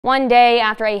One day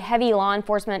after a heavy law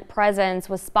enforcement presence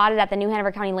was spotted at the New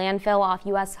Hanover County Landfill off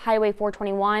U.S. Highway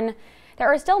 421, there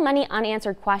are still many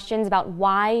unanswered questions about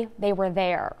why they were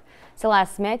there.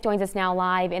 Celeste Smith joins us now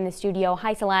live in the studio.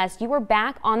 Hi, Celeste. You were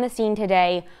back on the scene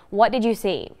today. What did you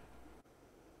see?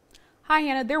 Hi,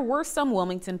 Hannah. There were some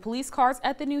Wilmington police cars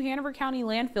at the New Hanover County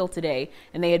Landfill today,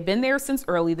 and they had been there since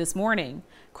early this morning.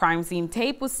 Crime scene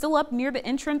tape was still up near the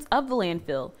entrance of the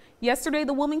landfill. Yesterday,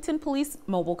 the Wilmington Police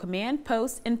Mobile Command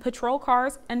Post and patrol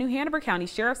cars, a New Hanover County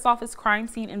Sheriff's Office crime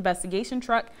scene investigation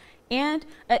truck, and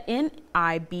a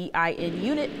NIBIN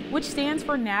unit, which stands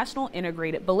for National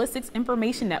Integrated Ballistics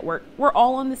Information Network, were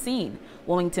all on the scene.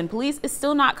 Wilmington Police is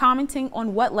still not commenting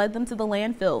on what led them to the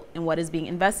landfill and what is being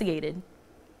investigated.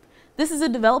 This is a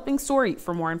developing story.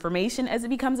 For more information as it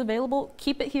becomes available,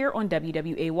 keep it here on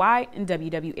WWAY and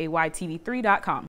WWAYTV3.com.